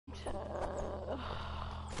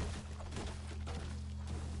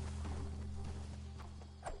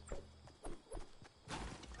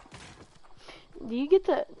Do you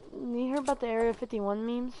hear about the Area 51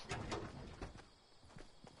 memes?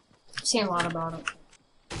 I've seen a lot about it.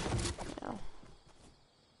 Yeah.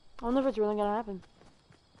 I wonder if it's really gonna happen.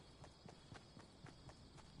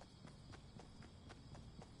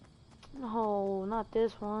 No, not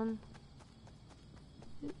this one.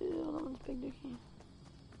 Ew, that one's big dookie.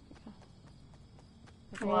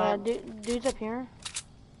 Okay, yeah, dude's up here.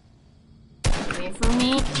 Wait for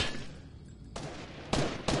me.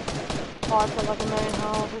 Oh, it's got like a million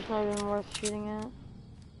health. It's not even worth shooting at.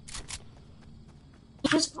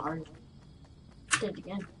 Just farted. Did it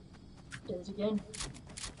again. Did it again.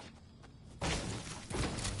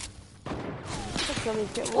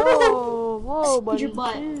 Whoa, whoa, buddy. Your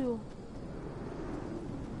butt. Chill.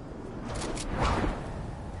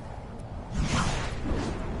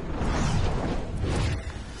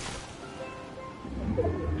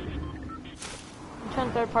 I'm trying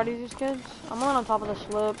to third party these kids. I'm going on top of the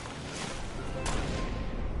slip.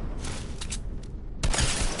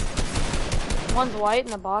 One's white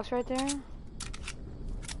in the box right there.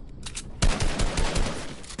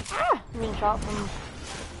 Ah! I'm getting shot from...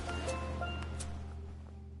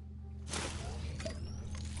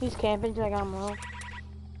 He's camping till I got him low.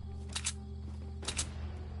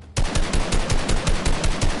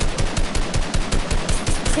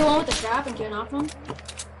 He went with the trap and killed off him.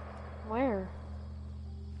 Where?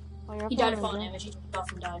 Oh, He died of falling damage. He took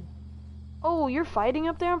off and died. Oh, you're fighting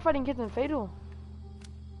up there? I'm fighting kids in Fatal.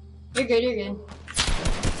 You're good, you're good.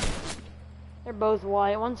 They're both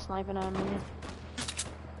white. One's sniping at me.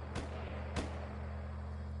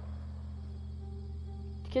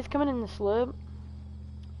 The kid's coming in the slip.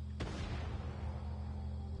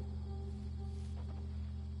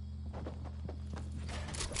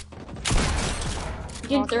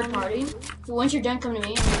 You're getting third party. So once you're done, come to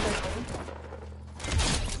me. I'm gonna third party.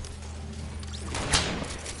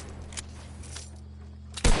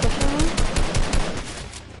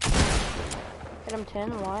 Hit him 10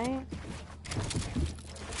 white.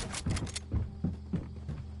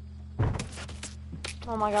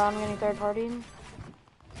 Oh my god, I'm getting third party.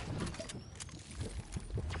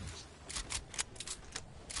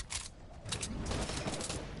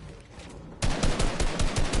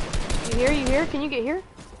 You here? Can you get here?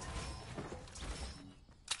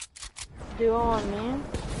 Duo on me.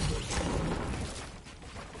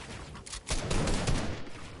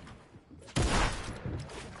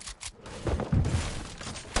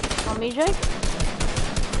 On me, Jake?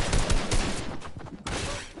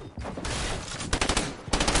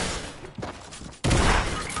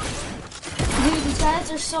 Dude, these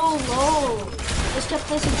guys are so low. They just kept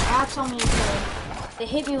placing traps on me. They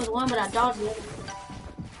hit me with one, but I dodged it.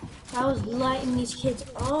 I was lighting these kids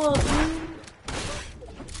up, dude.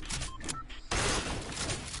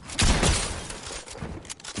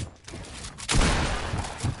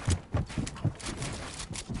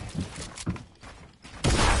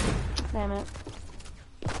 Damn it.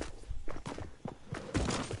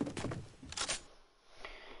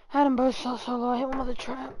 Had them both so low. I hit one with a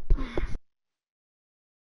trap.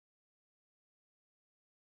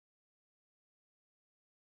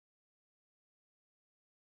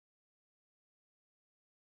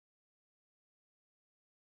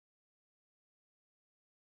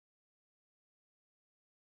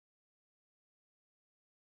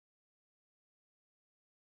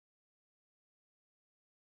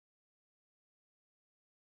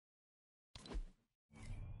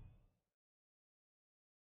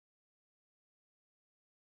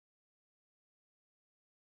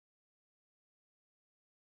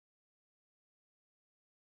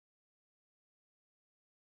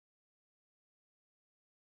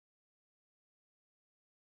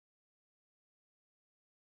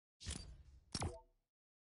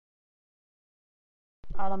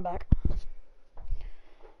 Alright, I'm back.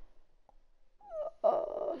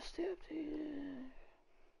 Stay updated.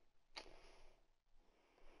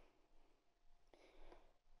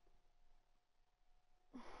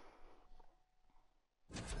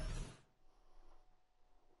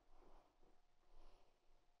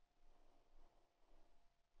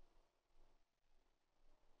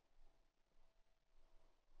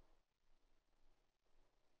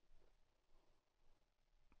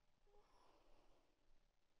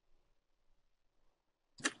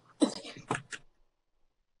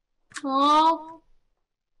 Hello?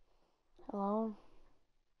 Hello?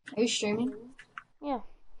 Are you streaming? Yeah.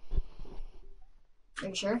 Are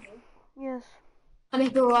you sure? Yes. How many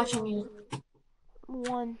people are watching you?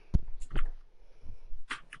 1.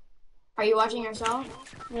 Are you watching yourself?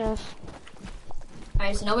 Yes.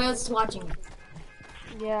 Alright, so nobody else is watching.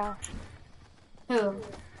 Yeah. Who?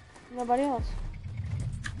 Nobody else.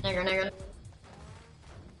 Nigger.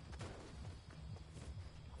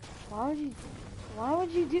 Why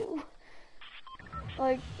would you do,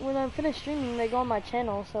 like, when I'm finished streaming, they go on my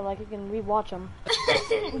channel, so, like, you can rewatch them.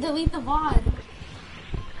 Delete the VOD.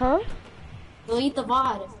 Huh? Delete the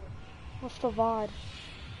VOD. What's the VOD?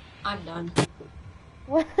 I'm done.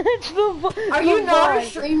 What's the VOD? Are you not a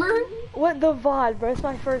streamer? What the VOD, bro? It's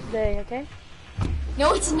my first day, okay?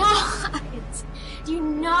 No, it's not. Do you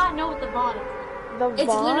not know what the VOD is? The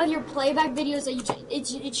It's VOD? literally your playback videos that you.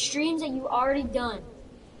 It's streams that you already done.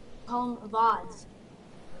 Call them VODs.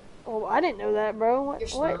 Oh, I didn't know that, bro. What?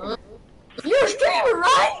 You're a streamer,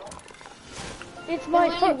 right? It's my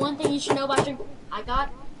There's literally one thing you should know about streaming. I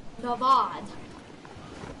got the VOD.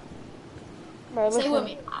 Bro, listen, Say with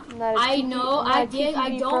me. I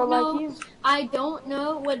don't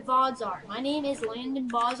know what VODs are. My name is Landon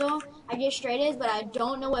Bozo. I get straight A's, but I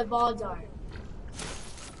don't know what VODs are.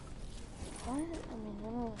 What? I mean, I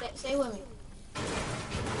don't know. Say with me.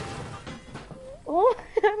 Oh,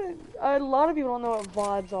 a lot of people don't know what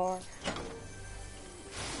VODs are.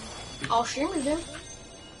 All streamers do.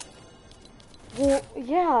 Well,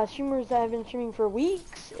 yeah, streamers that have been streaming for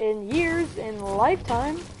weeks and years and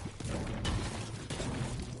lifetime.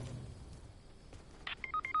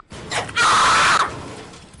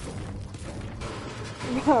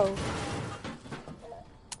 Bro,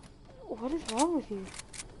 what is wrong with you?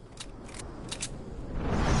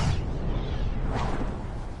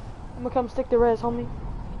 I'm gonna come stick the res, homie.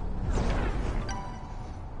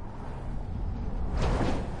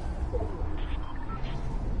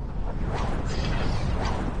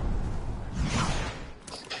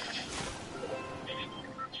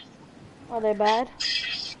 Are they bad?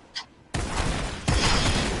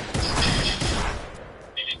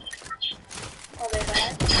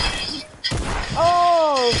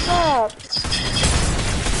 Oh, stop!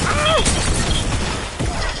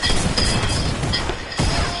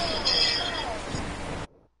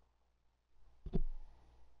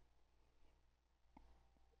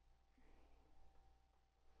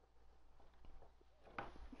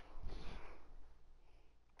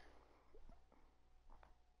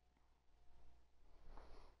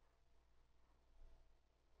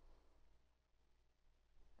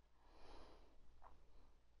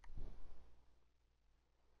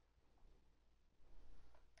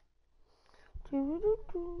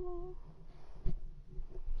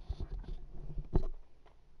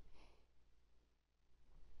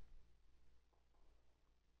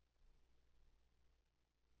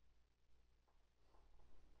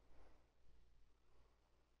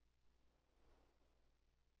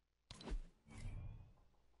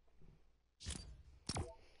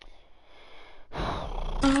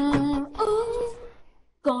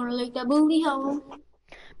 Gonna lick that booty hole.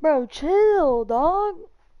 Bro, chill, dog.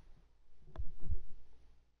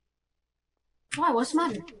 Why? What's the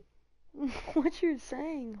matter? What you're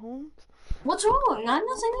saying, Holmes? What's wrong? I'm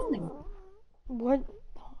not saying anything. What?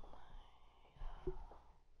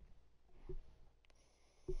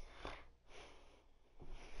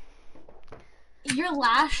 Your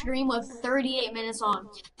last stream was 38 minutes long.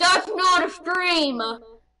 That's not a stream!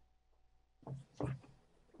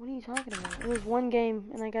 What are you talking about? It was one game,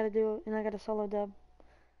 and I gotta do it, and I got a solo dub.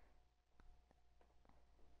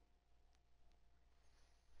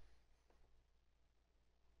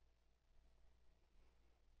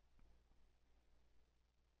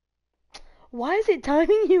 Why is it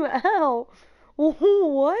timing you out?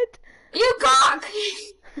 What? You cock!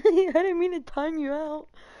 I didn't mean to time you out.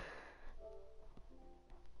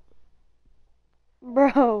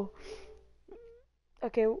 Bro.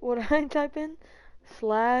 Okay, what did I type in?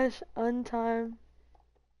 /untime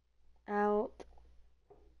out.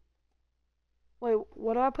 Wait,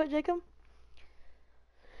 what do I put, Jacob?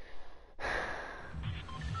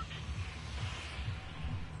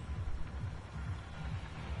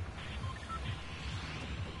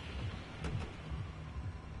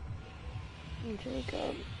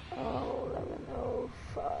 Jacob,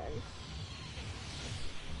 11:05.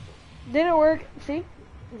 Didn't work. See?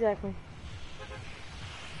 Exactly.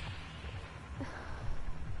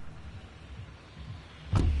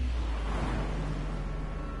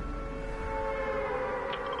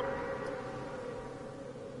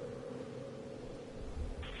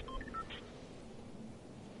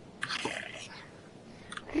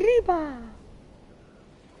 Riba!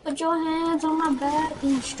 Put your hands on my back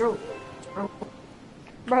and stroke.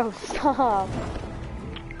 Bro, stop.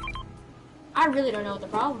 I really don't know what the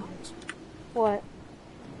problem is. What?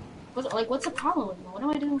 What's the problem with me? What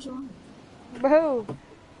am I doing so wrong? Bro.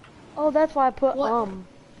 Oh, that's why I put What?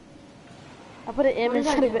 I put an M What did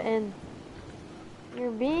I instead of do? an N.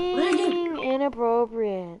 You're What did I do? being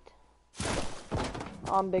inappropriate.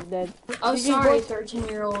 Oh, I'm big dead. Oh, GG's sorry, boys.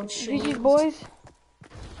 13-year-old GG's streams. boys.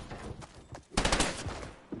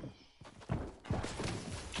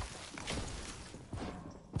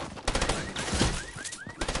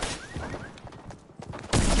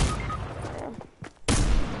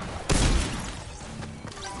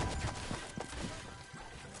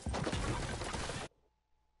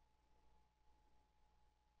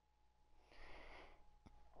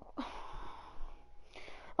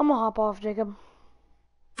 I'm gonna hop off, Jacob.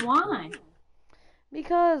 Why?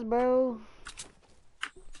 Because, bro.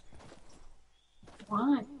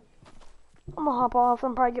 Why? I'm gonna hop off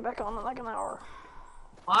and probably get back on in like an hour.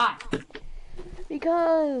 Why?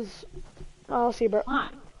 Because. I'll see, bro. Why?